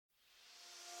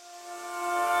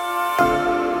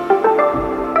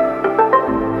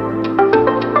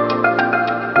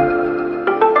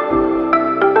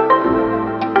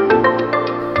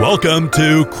Welcome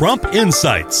to Crump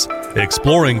Insights,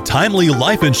 exploring timely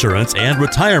life insurance and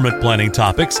retirement planning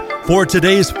topics for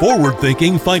today's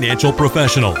forward-thinking financial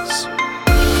professionals.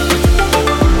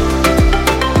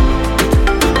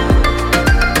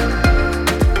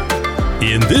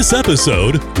 In this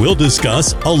episode, we'll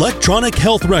discuss electronic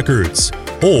health records,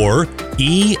 or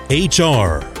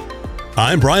EHR.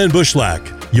 I'm Brian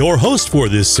Bushlack, your host for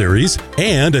this series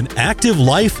and an active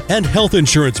life and health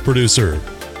insurance producer.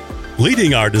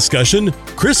 Leading our discussion,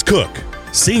 Chris Cook,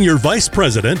 Senior Vice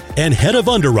President and Head of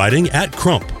Underwriting at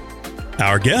Crump.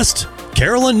 Our guest,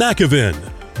 Carolyn McAvin,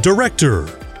 Director,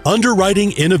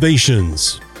 Underwriting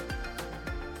Innovations.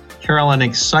 Carolyn,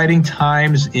 exciting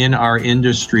times in our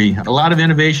industry. A lot of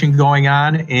innovation going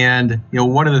on, and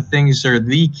one of the things, or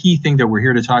the key thing that we're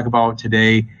here to talk about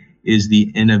today, is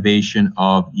the innovation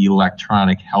of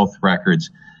electronic health records.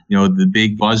 The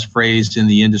big buzz phrase in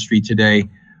the industry today.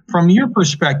 From your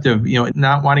perspective,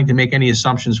 not wanting to make any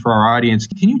assumptions for our audience,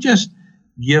 can you just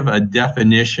give a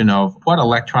definition of what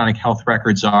electronic health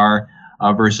records are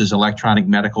versus electronic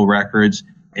medical records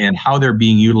and how they're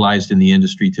being utilized in the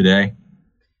industry today?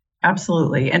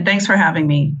 Absolutely. And thanks for having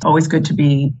me. Always good to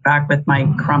be back with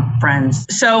my Crump friends.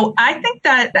 So I think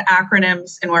that the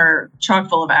acronyms, and we're chock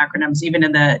full of acronyms, even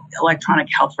in the electronic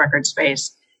health record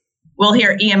space, we'll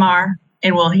hear EMR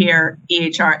and we'll hear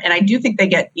EHR. And I do think they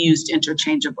get used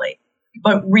interchangeably.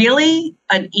 But really,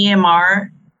 an EMR,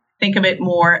 think of it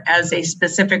more as a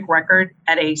specific record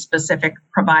at a specific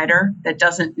provider that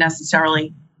doesn't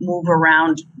necessarily move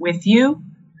around with you.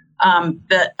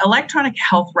 The electronic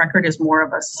health record is more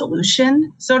of a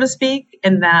solution, so to speak,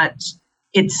 in that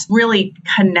it's really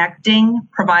connecting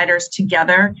providers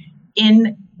together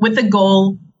with the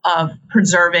goal of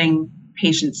preserving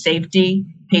patient safety,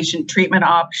 patient treatment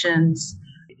options.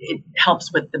 It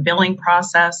helps with the billing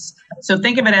process. So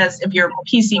think of it as if your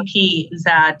PCP is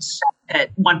at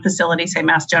one facility, say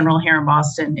Mass General here in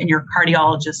Boston, and your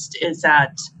cardiologist is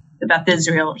at the Beth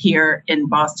Israel here in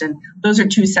Boston. Those are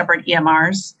two separate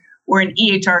EMRs, where an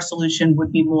EHR solution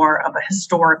would be more of a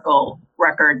historical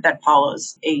record that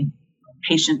follows a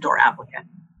patient or applicant.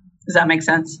 Does that make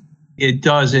sense? It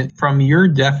does. From your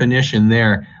definition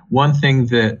there, one thing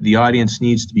that the audience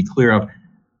needs to be clear of,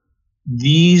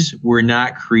 these were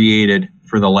not created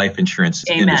for the life insurance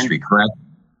industry, correct?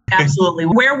 Absolutely.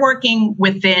 We're working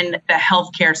within the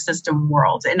healthcare system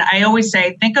world. And I always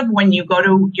say, think of when you go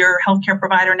to your healthcare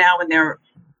provider now and they're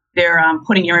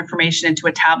putting your information into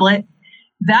a tablet.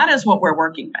 That is what we're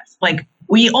working with. Like,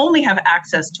 we only have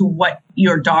access to what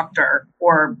your doctor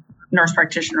or nurse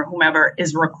practitioner or whomever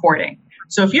is recording.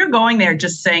 So if you're going there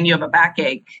just saying you have a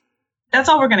backache, that's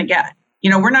all we're going to get.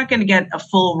 We're not going to get a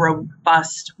full,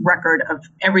 robust record of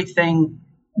everything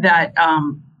that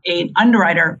an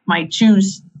underwriter might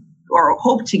choose or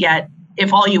hope to get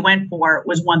if all you went for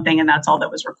was one thing and that's all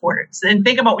that was recorded. So then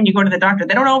think about when you go to the doctor,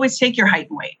 they don't always take your height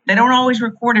and weight. They don't always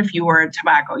record if you were a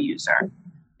tobacco user.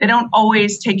 They don't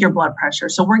always take your blood pressure.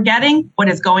 So we're getting what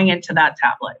is going into that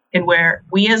tablet, and where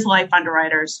we as life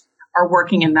underwriters are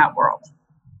working in that world.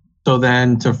 So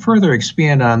then to further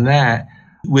expand on that,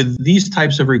 with these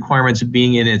types of requirements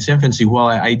being in its infancy, well,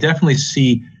 I definitely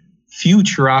see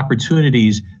future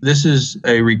opportunities. This is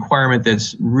a requirement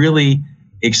that's really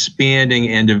expanding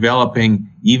and developing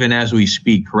even as we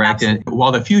speak, correct? Absolutely. And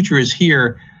while the future is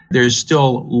here, there's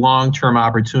still long-term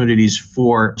opportunities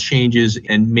for changes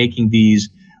and making these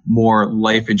more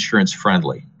life insurance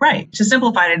friendly. Right. To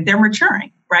simplify it, they're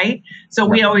maturing, right? So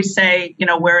we always say,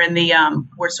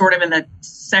 we're sort of in the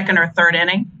second or third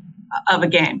inning of a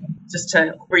game, just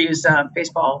to reuse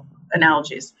baseball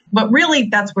analogies. But really,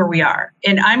 that's where we are.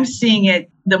 And I'm seeing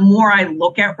it, the more I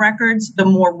look at records, the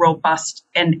more robust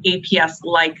and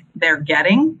APS-like they're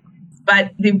getting.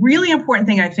 But the really important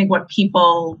thing, I think what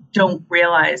people don't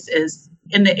realize is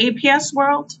in the APS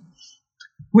world,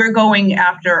 we're going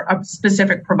after a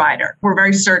specific provider. We're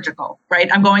very surgical,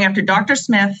 right? I'm going after Dr.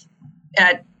 Smith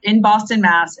in Boston,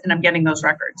 Mass, and I'm getting those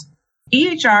records.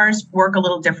 EHRs work a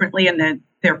little differently in that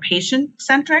they're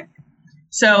patient-centric.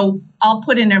 So I'll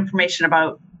put in information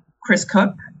about Chris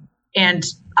Cook, and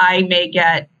I'll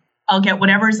get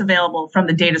whatever is available from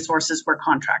the data sources we're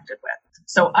contracted with.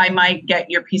 So I might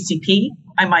get your PCP,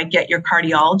 I might get your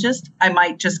cardiologist, I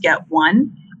might just get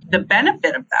one. The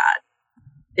benefit of that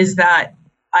is that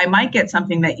I might get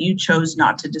something that you chose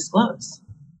not to disclose,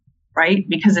 right?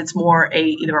 Because it's more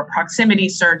either a proximity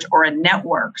search or a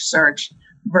network search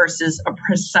versus a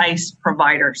precise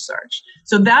provider search.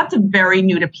 So that's very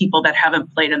new to people that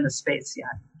haven't played in the space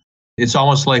yet. It's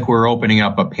almost like we're opening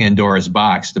up a Pandora's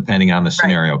box, depending on the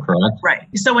scenario, correct? Right.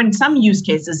 So in some use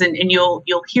cases, and you'll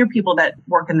hear people that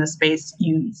work in this space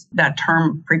use that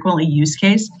term frequently, use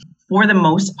case. For the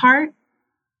most part,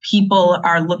 people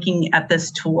are looking at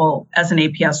this tool as an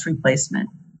APS replacement,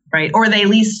 right? Or they at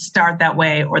least start that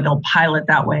way, or they'll pilot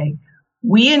that way.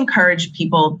 We encourage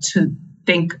people to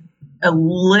think a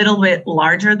little bit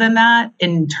larger than that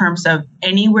in terms of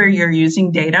anywhere you're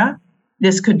using data,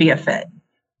 this could be a fit.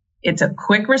 It's a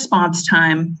quick response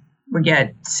time. We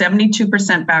get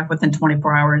 72% back within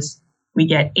 24 hours. We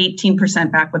get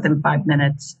 18% back within 5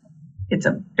 minutes. It's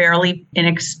a fairly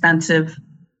inexpensive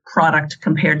product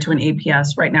compared to an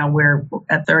APS. Right now, we're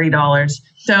at $30.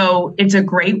 So it's a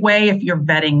great way if you're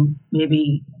vetting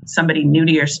maybe somebody new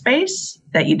to your space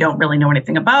that you don't really know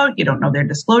anything about. You don't know their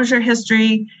disclosure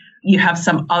history. You have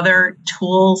some other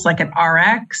tools like an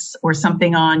RX or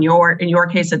something on in your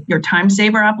case, your time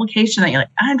saver application that you're like,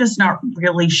 I'm just not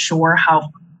really sure how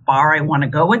far I want to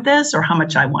go with this or how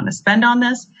much I want to spend on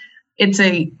this. It's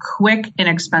a quick,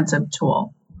 inexpensive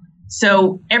tool.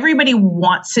 So everybody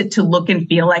wants it to look and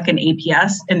feel like an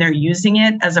APS, and they're using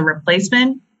it as a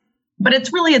replacement, but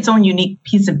it's really its own unique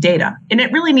piece of data. And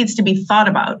it really needs to be thought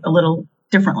about a little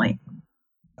differently.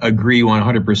 Agree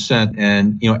 100%.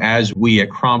 And, as we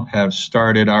at Crump have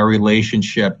started our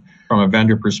relationship from a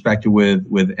vendor perspective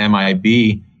with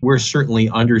MIB, we're certainly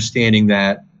understanding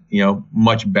that,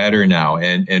 much better now.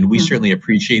 And we certainly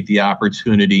appreciate the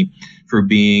opportunity for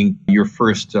being your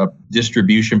first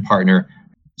distribution partner.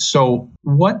 So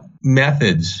what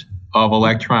methods of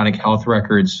electronic health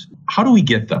records, how do we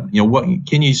get them? What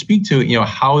can you speak to,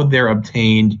 how they're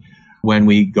obtained when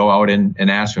we go out and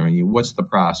ask them? What's the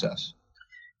process?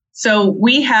 So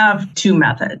we have two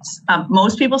methods.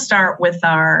 Most people start with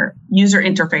our user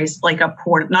interface, like a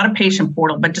portal, not a patient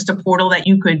portal, but just a portal that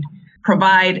you could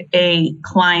provide a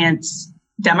client's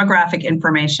demographic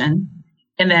information,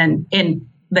 and then in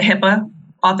the HIPAA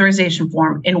authorization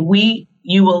form, and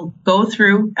you will go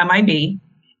through MIB,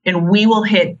 and we will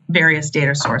hit various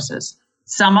data sources.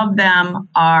 Some of them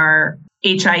are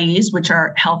HIEs, which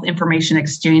are health information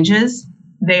exchanges.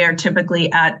 They are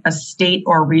typically at a state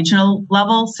or regional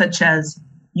level, such as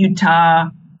Utah,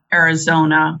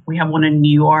 Arizona. We have one in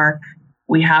New York.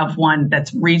 We have one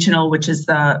that's regional, which is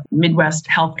the Midwest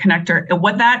Health Connector. And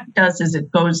what that does is it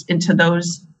goes into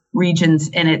those regions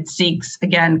and it seeks,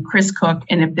 again, Chris Cook,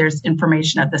 and if there's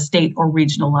information at the state or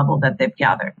regional level that they've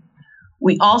gathered.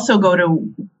 We also go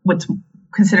to what's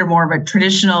considered more of a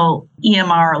traditional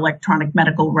EMR, electronic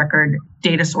medical record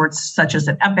data source, such as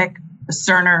an Epic, a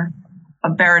Cerner,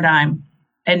 a Paradigm,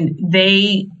 and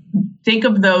they think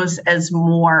of those as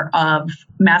more of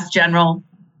Mass General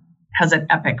has an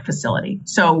Epic facility.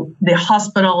 So the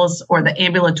hospitals or the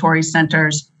ambulatory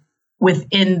centers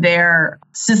within their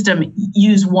system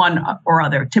use one or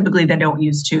other. Typically, they don't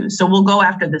use two. So we'll go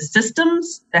after the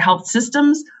systems, the health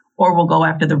systems, or we'll go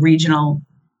after the regional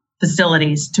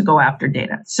facilities to go after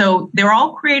data. So they're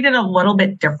all created a little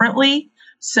bit differently.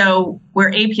 So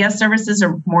where APS services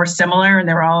are more similar and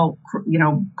they're all,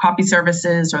 copy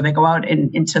services, or they go out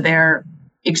into their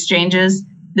exchanges,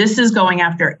 this is going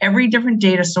after every different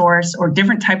data source or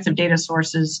different types of data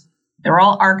sources. They're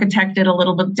all architected a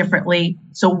little bit differently.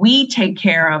 So we take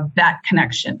care of that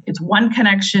connection. It's one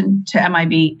connection to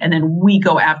MIB, and then we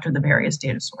go after the various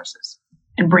data sources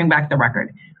and bring back the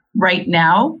record. Right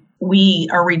now, we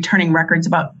are returning records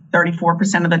about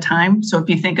 34% of the time. So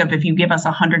if you give us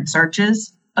 100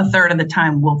 searches, a third of the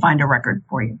time we'll find a record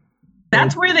for you.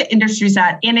 That's where the industry's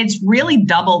at. And it's really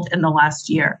doubled in the last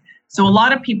year. So a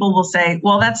lot of people will say,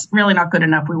 well, that's really not good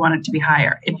enough. We want it to be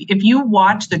higher. If you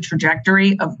watch the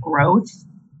trajectory of growth,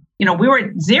 we were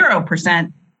at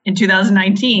 0% in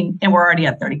 2019 and we're already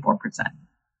at 34%.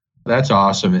 That's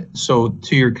awesome. So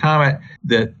to your comment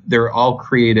that they're all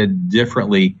created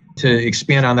differently, to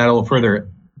expand on that a little further,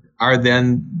 are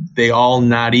then they all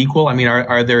not equal? I mean,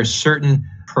 are there certain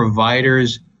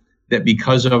providers that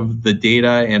because of the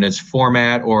data and its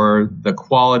format or the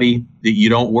quality that you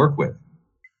don't work with?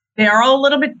 They are all a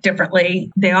little bit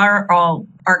differently. They are all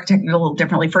architected a little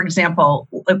differently. For example,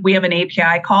 we have an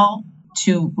API call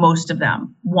to most of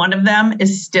them. One of them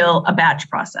is still a batch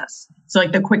process. So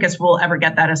the quickest we'll ever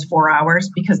get that is 4 hours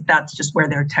because that's just where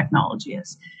their technology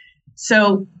is.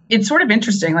 So it's sort of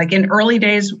interesting. In early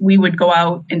days, we would go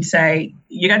out and say,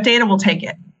 you got data, we'll take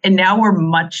it. And now we're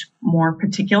much more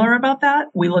particular about that.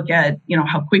 We look at,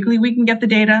 how quickly we can get the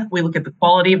data. We look at the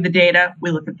quality of the data.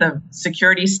 We look at the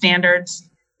security standards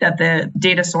that the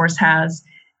data source has.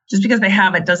 Just because they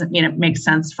have it doesn't mean it makes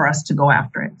sense for us to go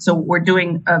after it. So we're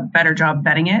doing a better job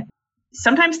vetting it.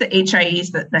 Sometimes the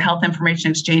HIEs, the health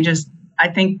information exchanges, I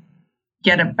think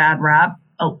get a bad rap.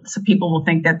 So people will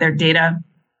think that their data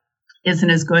isn't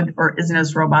as good or isn't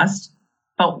as robust.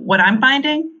 But what I'm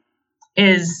finding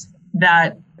is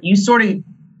that you sort of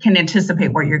can anticipate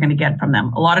what you're going to get from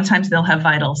them. A lot of times they'll have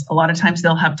vitals. A lot of times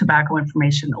they'll have tobacco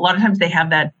information. A lot of times they have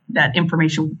that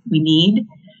information we need.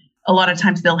 A lot of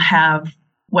times they'll have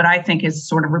what I think is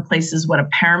sort of replaces what a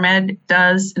paramed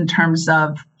does in terms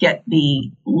of get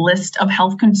the list of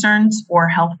health concerns or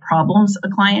health problems a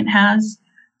client has.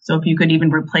 So if you could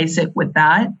even replace it with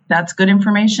that, that's good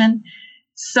information.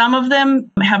 Some of them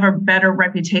have a better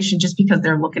reputation just because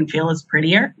their look and feel is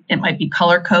prettier. It might be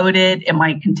color coded. It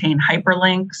might contain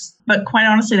hyperlinks. But quite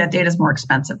honestly, that data is more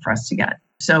expensive for us to get.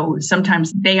 So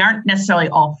sometimes they aren't necessarily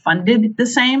all funded the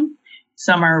same.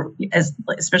 Some are,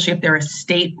 especially if they're a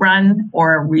state run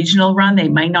or a regional run, they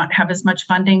might not have as much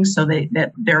funding, so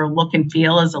that their look and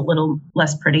feel is a little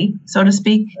less pretty, so to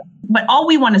speak. But all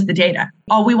we want is the data.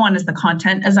 All we want is the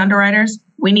content as underwriters.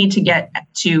 We need to get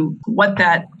to what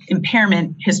that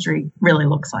impairment history really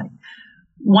looks like.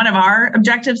 One of our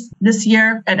objectives this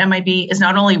year at MIB is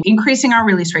not only increasing our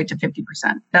release rate to 50%.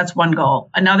 That's one goal.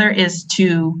 Another is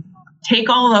to take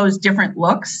all those different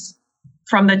looks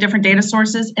from the different data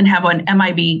sources and have an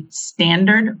MIB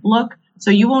standard look.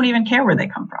 So you won't even care where they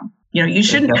come from. You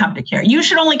shouldn't have to care. You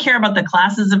should only care about the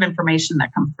classes of information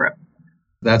that come through.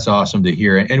 That's awesome to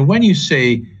hear. And when you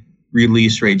say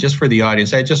release rate, just for the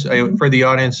audience, I just want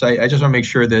to make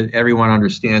sure that everyone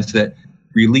understands that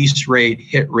release rate,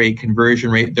 hit rate,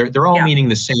 conversion rate, they're all meaning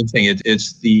the same thing.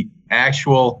 It's the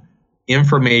actual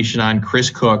information on Chris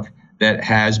Cook that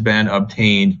has been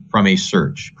obtained from a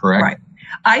search, correct? Right.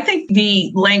 I think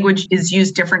the language is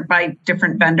used different by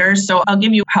different vendors. So I'll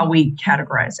give you how we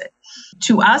categorize it.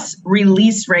 To us,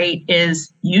 release rate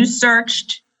is you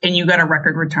searched and you got a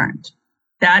record returned.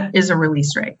 That is a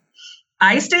release rate.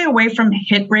 I stay away from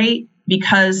hit rate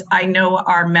because I know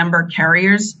our member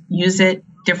carriers use it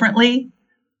differently.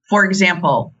 For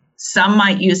example, some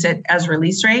might use it as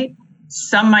release rate.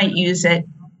 Some might use it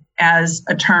as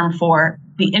a term for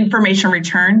the information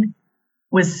returned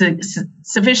was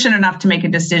sufficient enough to make a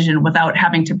decision without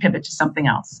having to pivot to something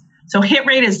else. So hit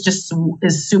rate is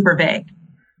super vague.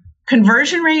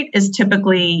 Conversion rate is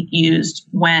typically used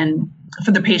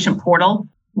for the patient portal,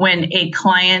 when a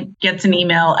client gets an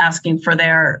email asking for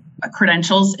their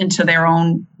credentials into their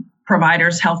own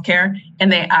provider's healthcare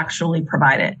and they actually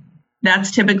provide it.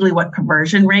 That's typically what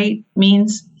conversion rate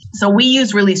means. So we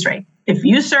use release rate. If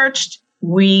you searched,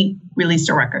 we released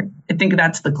a record. I think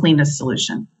that's the cleanest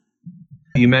solution.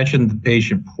 You mentioned the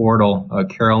patient portal,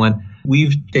 Carolyn.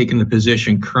 We've taken the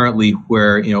position currently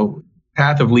where,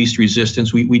 path of least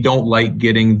resistance, we don't like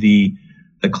getting the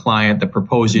client, the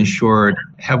proposed insured,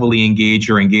 heavily engaged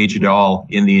or engaged at all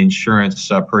in the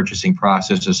insurance purchasing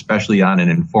process, especially on an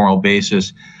informal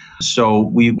basis. So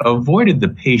we've avoided the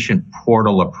patient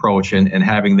portal approach and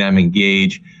having them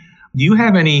engage. Do you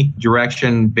have any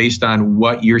direction based on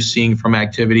what you're seeing from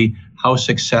activity, how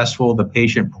successful the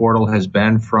patient portal has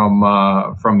been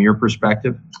from your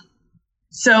perspective?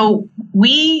 So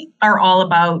we are all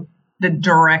about the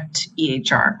direct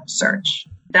EHR search.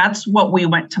 That's what we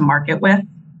went to market with.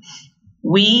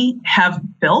 We have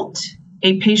built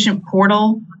a patient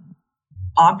portal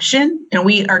option, and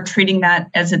we are treating that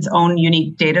as its own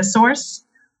unique data source.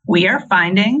 We are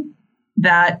finding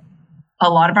that a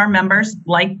lot of our members,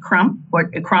 like Crump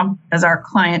as our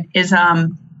client, is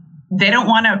they don't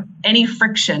want any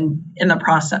friction in the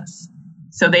process.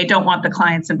 So they don't want the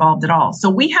clients involved at all. So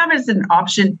we have it as an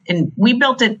option, and we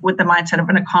built it with the mindset of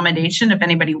an accommodation if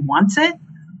anybody wants it.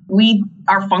 We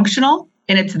are functional,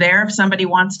 and it's there if somebody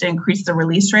wants to increase the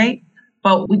release rate,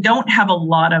 but we don't have a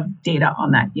lot of data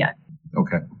on that yet.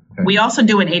 Okay. We also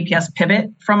do an APS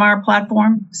pivot from our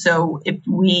platform. So if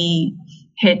we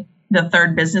hit the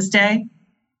third business day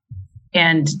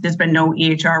and there's been no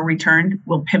EHR returned,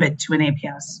 we'll pivot to an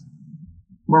APS.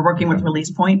 We're working with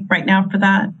Release Point right now for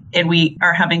that, and we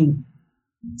are having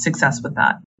success with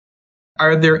that.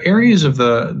 Are there areas of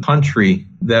the country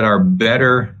that are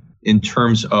better in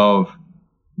terms of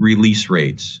release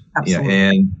rates? Absolutely. Yeah,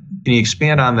 and can you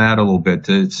expand on that a little bit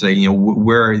to say,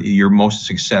 where your most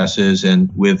success is and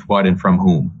with what and from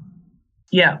whom?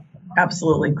 Yeah,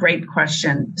 absolutely. Great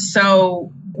question.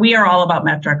 So we are all about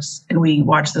metrics, and we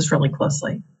watch this really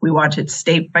closely. We watch it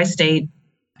state by state.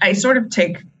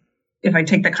 If I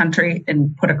take the country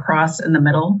and put a cross in the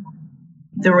middle,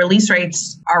 the release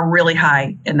rates are really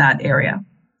high in that area.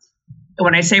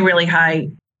 When I say really high,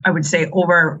 I would say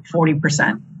over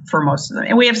 40% for most of them.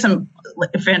 And we have some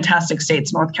fantastic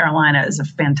states. North Carolina is a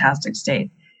fantastic state.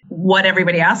 What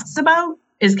everybody asks about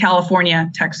is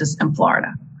California, Texas, and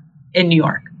Florida, and New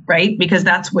York, right? Because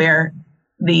that's where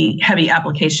the heavy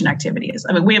application activity is.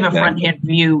 I mean, we have a front-end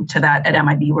view to that at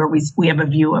MIB where we have a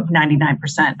view of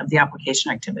 99% of the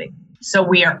application activity. So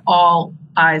we are all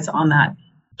eyes on that.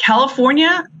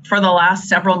 California, for the last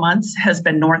several months, has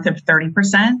been north of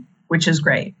 30%, which is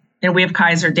great. And we have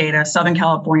Kaiser data, Southern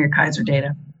California Kaiser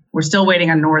data. We're still waiting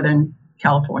on Northern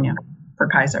California for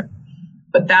Kaiser.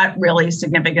 But that really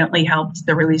significantly helped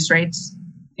the release rates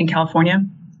in California.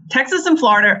 Texas and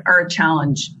Florida are a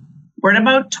challenge. We're at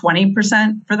about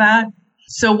 20% for that.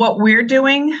 So what we're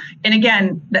doing, and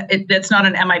again, it's not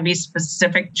an MIB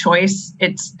specific choice.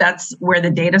 That's where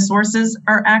the data sources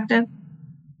are active.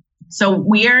 So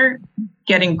we are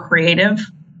getting creative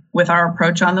with our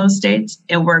approach on those states,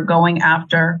 and we're going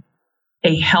after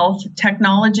a health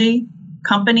technology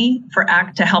company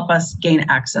to help us gain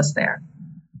access there.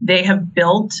 They have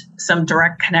built some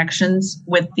direct connections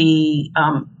with the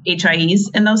HIEs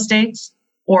in those states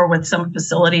or with some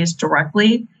facilities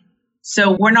directly.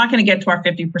 So we're not going to get to our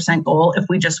 50% goal if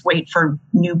we just wait for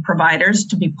new providers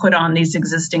to be put on these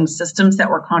existing systems that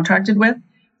we're contracted with.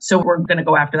 So we're going to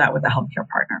go after that with a healthcare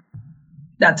partner.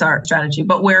 That's our strategy.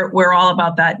 But we're all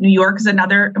about that. New York is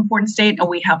another important state, and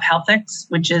we have HealthX,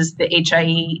 which is the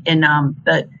HIE in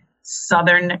the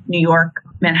Southern New York,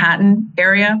 Manhattan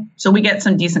area. So we get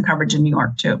some decent coverage in New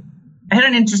York too. I had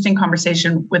an interesting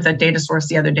conversation with a data source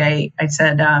the other day. I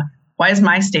said, why is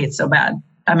my state so bad?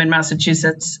 I'm in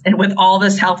Massachusetts, and with all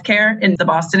this healthcare in the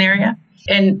Boston area.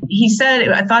 And he said,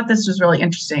 I thought this was really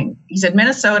interesting. He said,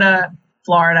 Minnesota,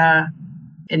 Florida,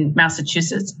 and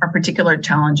Massachusetts are particular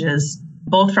challenges,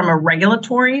 both from a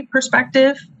regulatory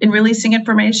perspective in releasing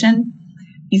information.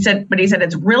 He said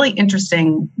it's really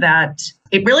interesting that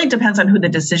it really depends on who the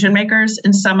decision makers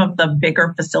in some of the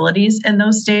bigger facilities in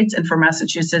those states. And for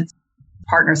Massachusetts,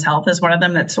 Partners Health is one of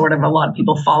them that sort of a lot of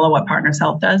people follow what Partners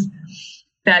Health does.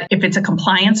 That if it's a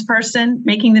compliance person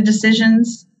making the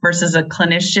decisions versus a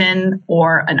clinician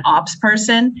or an ops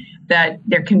person, that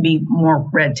there can be more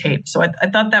red tape. So I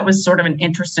thought that was sort of an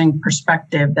interesting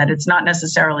perspective, that it's not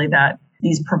necessarily that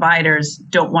these providers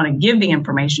don't want to give the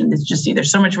information. It's just either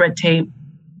so much red tape,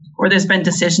 or there's been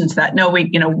decisions that, no, we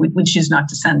choose not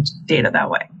to send data that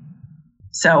way.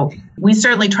 So we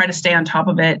certainly try to stay on top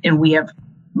of it. And we have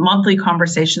monthly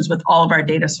conversations with all of our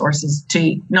data sources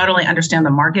to not only understand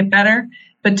the market better,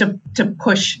 but to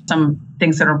push some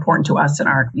things that are important to us and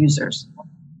our users.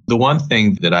 The one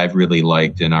thing that I've really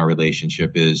liked in our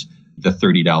relationship is the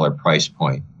 $30 price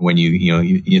point. When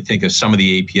you think of some of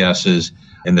the APSs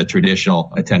in the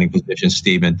traditional attending physician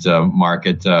statement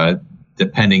market,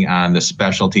 depending on the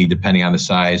specialty, depending on the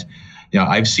size,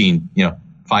 I've seen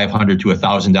 $500 to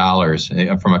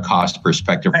 $1,000 from a cost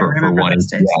perspective for one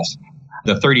APS.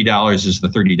 The $30 is the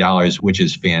 $30, which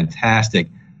is fantastic.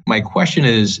 My question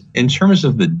is, in terms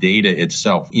of the data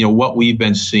itself, what we've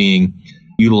been seeing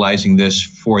utilizing this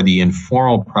for the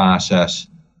informal process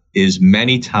is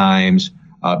many times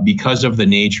because of the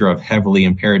nature of heavily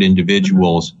impaired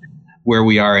individuals, where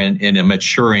we are in a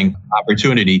maturing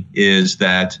opportunity, is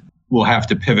that we'll have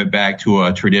to pivot back to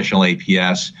a traditional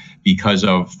APS because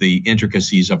of the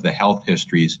intricacies of the health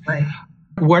histories. Right.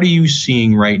 What are you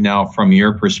seeing right now from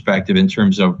your perspective in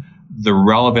terms of the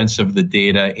relevance of the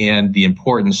data and the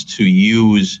importance to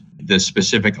use the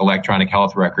specific electronic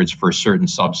health records for certain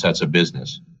subsets of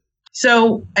business?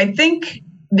 So I think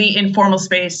the informal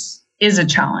space is a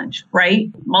challenge,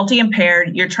 right?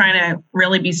 Multi-impaired, you're trying to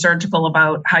really be surgical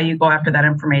about how you go after that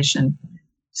information.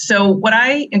 So what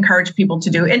I encourage people to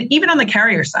do, and even on the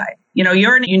carrier side,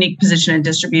 you're in a unique position in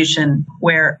distribution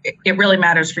where it really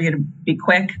matters for you to be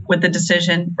quick with the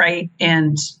decision, right?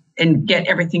 And get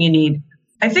everything you need.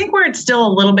 I think where it's still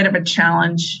a little bit of a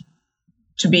challenge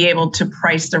to be able to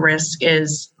price the risk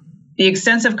is the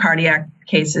extensive cardiac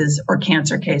cases or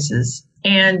cancer cases,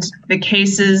 and the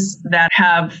cases that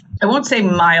have, I won't say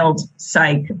mild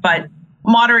psych, but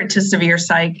moderate to severe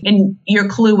psych. And your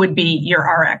clue would be your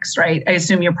RX, right? I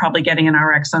assume you're probably getting an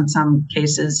RX on some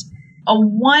cases. A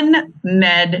one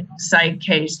med psych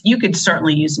case, you could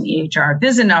certainly use an EHR.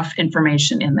 There's enough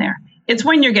information in there. It's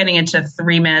when you're getting into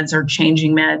 3 meds or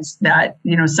changing meds that,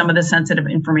 some of the sensitive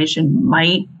information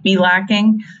might be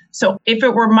lacking. So if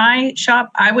it were my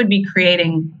shop, I would be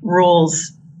creating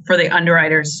rules for the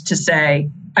underwriters to say,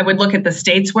 I would look at the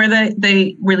states where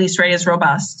the release rate is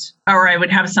robust, or I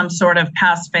would have some sort of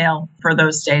pass-fail for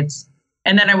those states.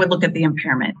 And then I would look at the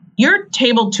impairment. Your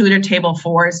table 2 to table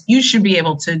 4s, you should be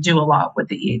able to do a lot with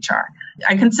the EHR.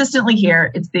 I consistently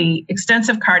hear it's the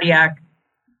extensive cardiac,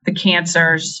 the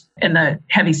cancers, and the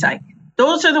heavy psych.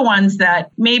 Those are the ones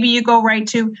that maybe you go right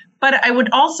to. But I would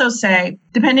also say,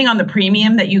 depending on the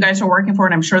premium that you guys are working for,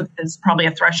 and I'm sure there's probably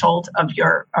a threshold of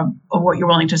what you're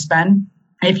willing to spend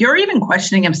If you're even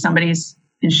questioning if somebody's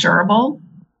insurable,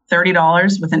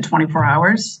 $30 within 24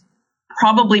 hours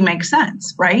probably makes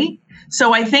sense, right?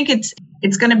 So I think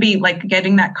it's going to be like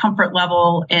getting that comfort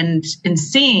level and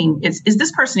seeing, is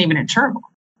this person even insurable?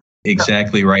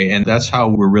 Exactly right. And that's how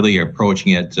we're really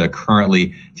approaching it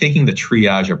currently, taking the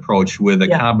triage approach with a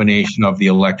combination of the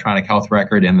electronic health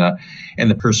record and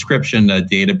the prescription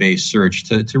database search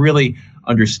to really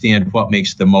understand what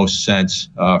makes the most sense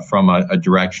from a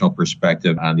directional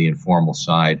perspective on the informal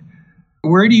side.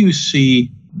 Where do you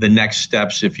see the next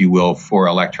steps, if you will, for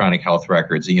electronic health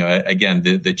records? Again,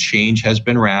 the change has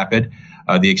been rapid.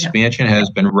 The expansion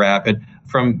has been rapid.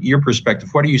 From your perspective,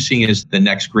 what are you seeing as the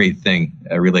next great thing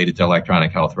related to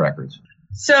electronic health records?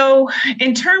 So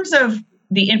in terms of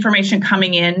the information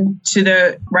coming in to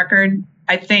the record,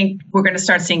 I think we're going to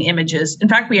start seeing images. In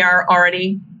fact, we are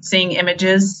already seeing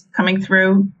images coming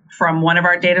through from one of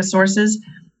our data sources.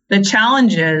 The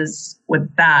challenges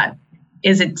with that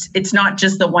is it's not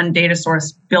just the one data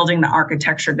source building the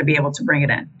architecture to be able to bring it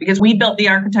in, because we built the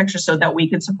architecture so that we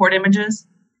could support images.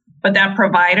 But that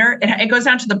provider, it goes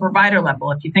down to the provider level.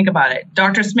 If you think about it,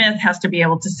 Dr. Smith has to be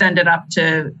able to send it up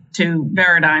to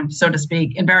Veradigm, so to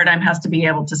speak, and Veradigm has to be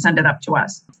able to send it up to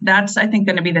us. That's, I think,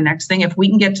 going to be the next thing. If we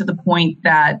can get to the point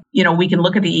that, we can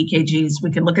look at the EKGs, we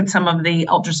can look at some of the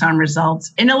ultrasound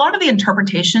results, and a lot of the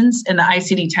interpretations in the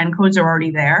ICD-10 codes are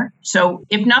already there. So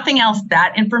if nothing else,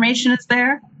 that information is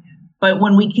there. But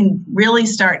when we can really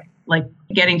start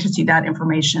getting to see that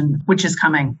information, which is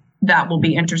coming, that will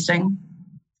be interesting.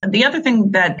 The other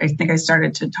thing that I think I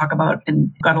started to talk about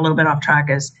and got a little bit off track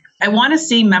is I want to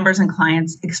see members and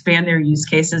clients expand their use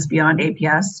cases beyond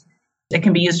APS. It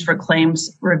can be used for claims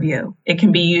review. It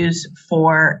can be used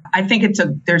for, I think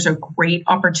there's a great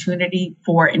opportunity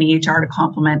for an EHR to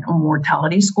complement a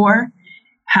mortality score.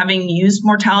 Having used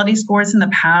mortality scores in the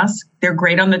past, they're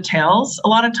great on the tails a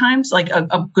lot of times, like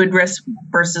a good risk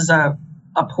versus a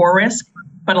poor risk.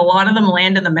 But a lot of them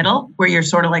land in the middle where you're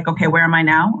sort of like, okay, where am I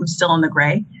now? I'm still in the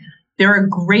gray. They're a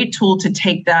great tool to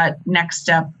take that next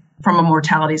step from a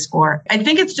mortality score. I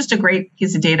think it's just a great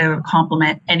piece of data to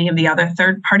complement any of the other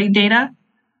third-party data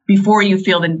before you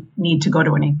feel the need to go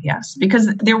to an APS, because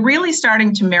they're really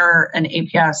starting to mirror an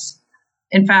APS.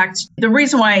 In fact, the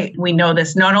reason why we know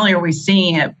this, not only are we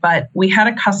seeing it, but we had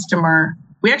a customer,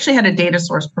 we actually had a data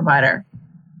source provider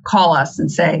call us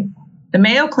and say, the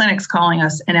Mayo Clinic's calling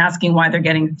us and asking why they're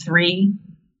getting 3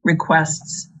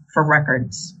 requests for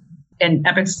records. And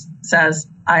Epic says,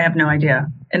 I have no idea.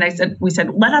 And we said,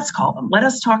 let us call them. Let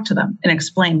us talk to them and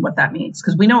explain what that means,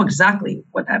 because we know exactly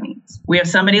what that means. We have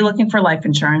somebody looking for life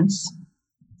insurance.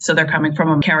 So they're coming from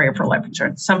a carrier for life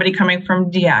insurance, somebody coming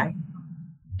from DI.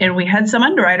 And we had some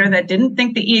underwriter that didn't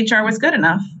think the EHR was good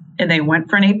enough, and they went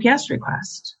for an APS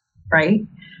request, right?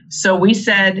 So we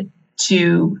said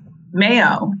to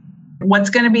Mayo,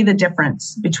 what's going to be the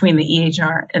difference between the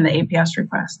EHR and the APS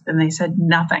request? And they said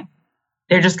nothing.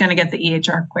 They're just going to get the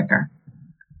EHR quicker.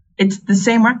 It's the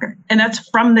same record. And that's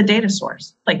from the data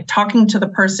source, like talking to the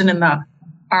person in the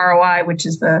ROI, which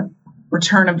is the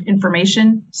return of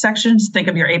information sections. Think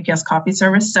of your APS copy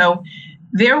service. So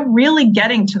they're really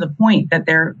getting to the point that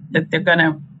they're going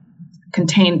to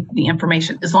contain the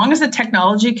information. As long as the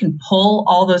technology can pull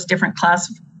all those different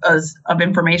classes of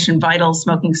information, vitals,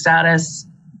 smoking status,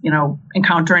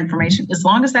 encounter information, as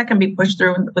long as that can be pushed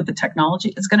through with the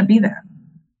technology, it's going to be there.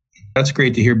 That's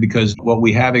great to hear, because what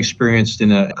we have experienced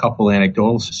in a couple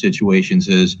anecdotal situations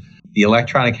is the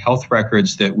electronic health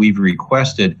records that we've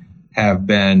requested have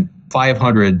been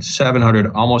 500, 700,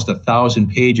 almost 1,000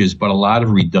 pages, but a lot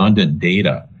of redundant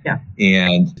data. Yeah.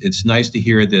 And it's nice to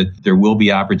hear that there will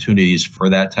be opportunities for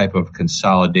that type of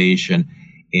consolidation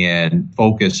and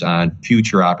focus on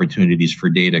future opportunities for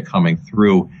data coming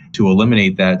through to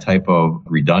eliminate that type of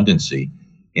redundancy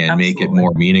and make it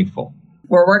more meaningful.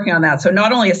 We're working on that. So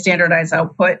not only a standardized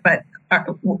output, but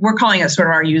we're calling it sort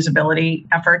of our usability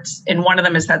efforts. And one of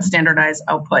them is that standardized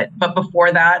output. But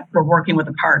before that, we're working with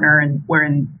a partner, and we're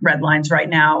in red lines right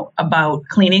now about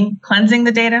cleansing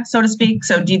the data, so to speak.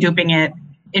 So deduping it,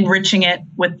 enriching it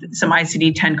with some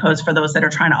ICD-10 codes for those that are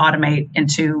trying to automate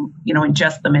into,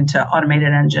 ingest them into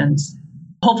automated engines.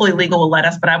 Hopefully legal will let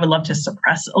us, but I would love to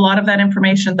suppress a lot of that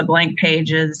information, the blank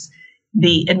pages,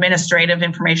 the administrative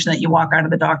information that you walk out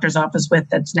of the doctor's office with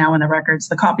that's now in the records,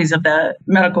 the copies of the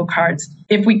medical cards.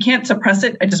 If we can't suppress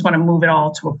it, I just want to move it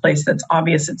all to a place that's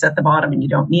obvious it's at the bottom and you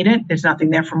don't need it. There's nothing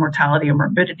there for mortality or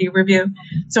morbidity review.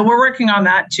 So we're working on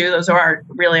that too. Those are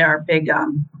really our big,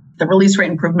 the release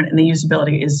rate improvement and the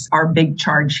usability is our big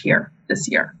charge here this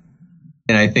year.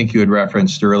 And I think you had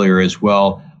referenced earlier as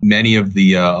well, many of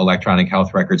the electronic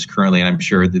health records currently, and I'm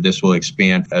sure that this will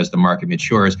expand as the market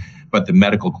matures, but the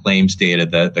medical claims data,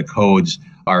 the codes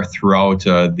are throughout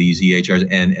these EHRs.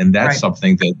 And that's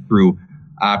something that through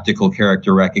optical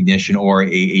character recognition or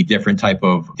a different type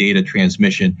of data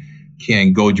transmission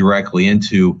can go directly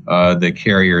into the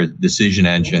carrier decision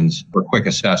engines for quick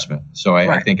assessment. So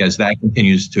I think as that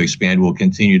continues to expand, we'll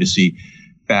continue to see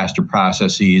faster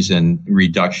processes and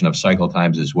reduction of cycle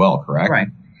times as well, correct?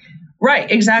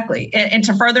 Right, exactly. And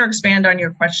to further expand on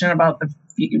your question about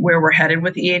where we're headed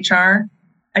with EHR,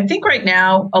 I think right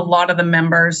now, a lot of the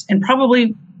members and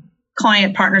probably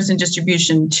client partners in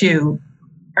distribution too,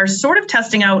 are sort of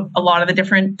testing out a lot of the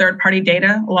different third-party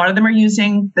data. A lot of them are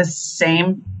using the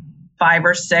same 5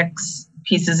 or 6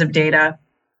 pieces of data,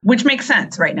 which makes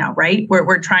sense right now, right?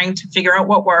 We're trying to figure out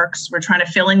what works. We're trying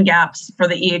to fill in gaps for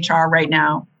the EHR right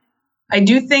now. I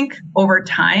do think over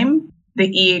time, the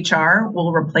EHR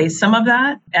will replace some of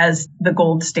that as the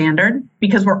gold standard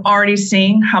because we're already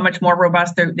seeing how much more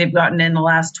robust they've gotten in the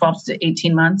last 12 to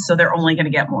 18 months. So they're only going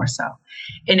to get more so.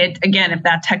 And again, if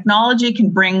that technology can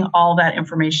bring all that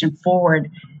information forward,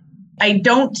 I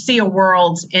don't see a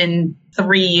world in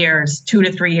 3 years, 2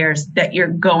 to 3 years, that you're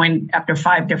going after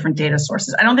 5 different data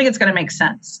sources. I don't think it's going to make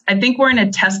sense. I think we're in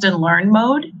a test and learn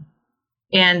mode,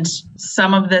 and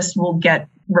some of this will get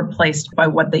replaced by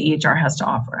what the EHR has to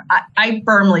offer. I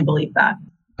firmly believe that.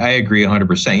 I agree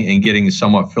 100%. And getting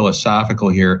somewhat philosophical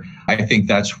here, I think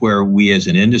that's where we as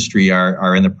an industry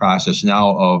are in the process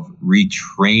now of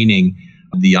retraining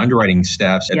the underwriting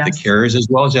staffs at the carriers as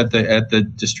well as at the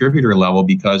distributor level,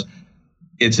 because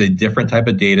it's a different type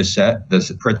of data set.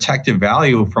 The protective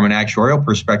value from an actuarial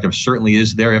perspective certainly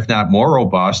is there, if not more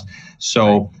robust.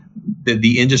 So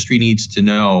the industry needs to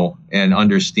know and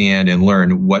understand and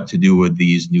learn what to do with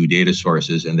these new data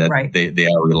sources and that they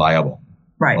are reliable.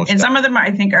 Right. And some of them,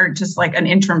 I think, are just like an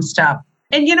interim step.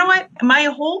 And you know what? My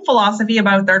whole philosophy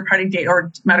about third-party data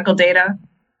or medical data,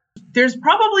 there's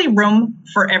probably room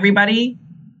for everybody.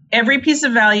 Every piece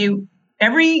of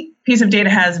data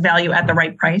has value at the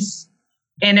right price.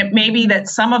 And it may be that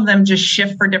some of them just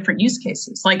shift for different use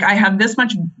cases. Like I have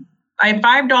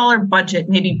 $5 budget,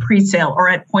 maybe pre-sale or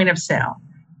at point of sale.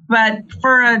 But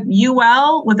for a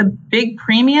UL with a big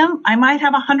premium, I might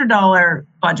have $100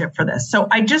 budget for this. So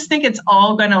I just think it's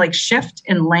all going to shift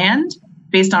and land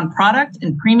based on product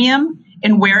and premium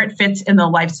and where it fits in the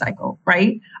life cycle,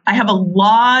 right? I have a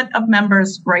lot of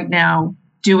members right now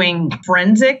doing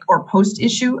forensic or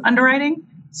post-issue underwriting.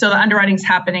 So the underwriting's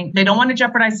happening. They don't want to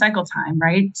jeopardize cycle time,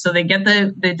 right? So they get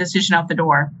the decision out the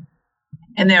door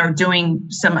and they're doing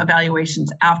some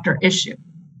evaluations after issue.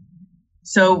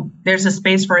 So there's a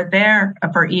space for it there,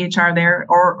 for EHR there,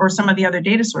 or some of the other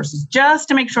data sources, just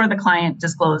to make sure the client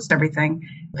disclosed everything.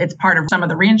 It's part of some of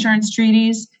the reinsurance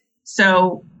treaties.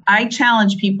 So I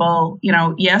challenge people,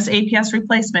 yes, APS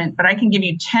replacement, but I can give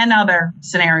you 10 other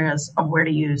scenarios of where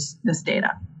to use this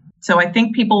data. So I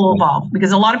think people will evolve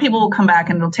because a lot of people will come back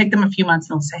and it'll take them a few months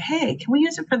and they'll say, hey, can we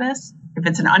use it for this? If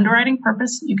it's an underwriting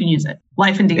purpose, you can use it.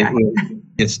 Life and DI.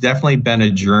 It's definitely been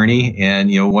a journey. And,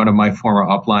 one of my former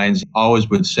uplines always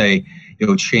would say,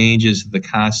 change is the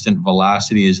constant,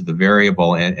 velocity is the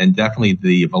variable. And definitely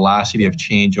the velocity of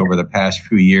change over the past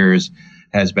few years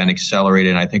has been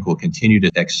accelerated and I think will continue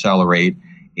to accelerate.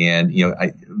 And,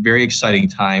 very exciting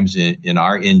times in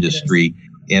our industry.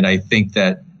 And I think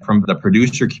that from the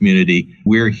producer community,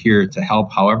 we're here to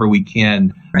help however we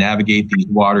can navigate these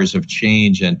waters of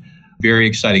change and very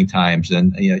exciting times.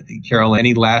 And Carol,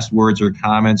 any last words or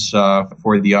comments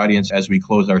for the audience as we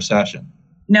close our session?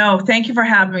 No, thank you for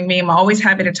having me. I'm always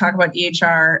happy to talk about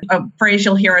EHR. A phrase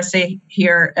you'll hear us say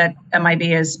here at MIB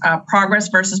is progress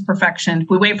versus perfection. If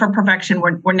we wait for perfection,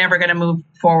 we're never going to move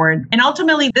forward. And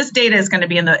ultimately, this data is going to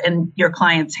be in your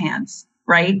client's hands,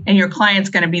 right? And your client's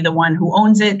going to be the one who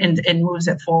owns it and moves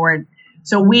it forward.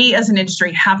 So we as an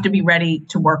industry have to be ready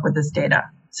to work with this data.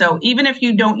 So even if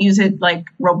you don't use it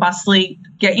robustly,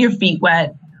 get your feet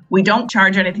wet. We don't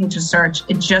charge anything to search.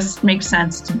 It just makes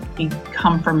sense to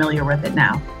become familiar with it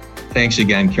now. Thanks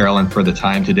again, Carolyn, for the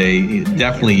time today.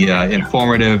 Definitely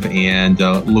informative and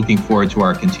looking forward to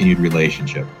our continued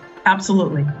relationship.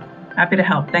 Absolutely. Happy to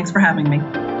help. Thanks for having me.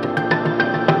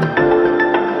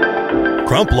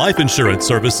 Crump Life Insurance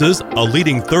Services, a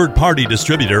leading third-party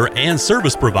distributor and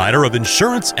service provider of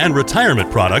insurance and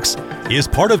retirement products, is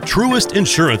part of Truist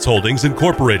Insurance Holdings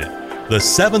Incorporated, the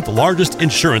 7th largest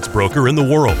insurance broker in the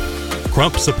world.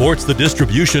 Crump supports the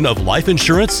distribution of life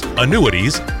insurance,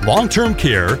 annuities, long-term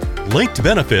care, linked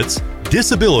benefits,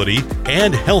 disability,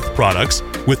 and health products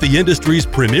with the industry's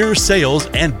premier sales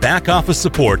and back-office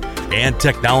support and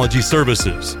technology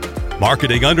services.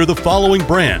 Marketing under the following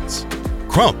brands: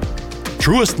 Crump,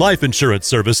 Truist Life Insurance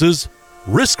Services,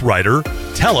 RiskWriter,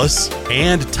 TELUS,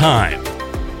 and Time.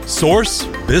 Source: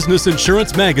 Business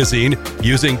Insurance Magazine,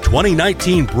 using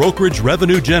 2019 brokerage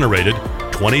revenue generated,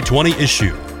 2020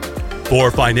 issue.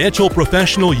 For financial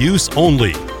professional use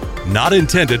only. Not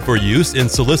intended for use in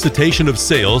solicitation of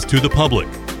sales to the public.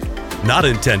 Not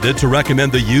intended to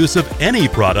recommend the use of any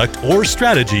product or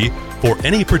strategy for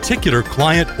any particular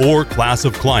client or class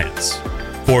of clients.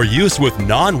 For use with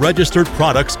non-registered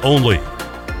products only.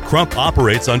 Crump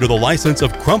operates under the license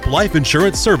of Crump Life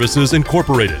Insurance Services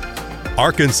Incorporated.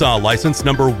 Arkansas license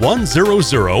number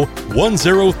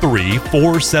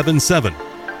 100103477.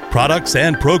 Products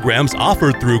and programs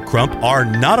offered through Crump are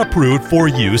not approved for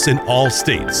use in all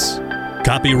states.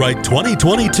 Copyright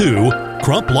 2022,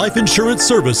 Crump Life Insurance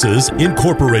Services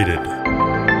Incorporated.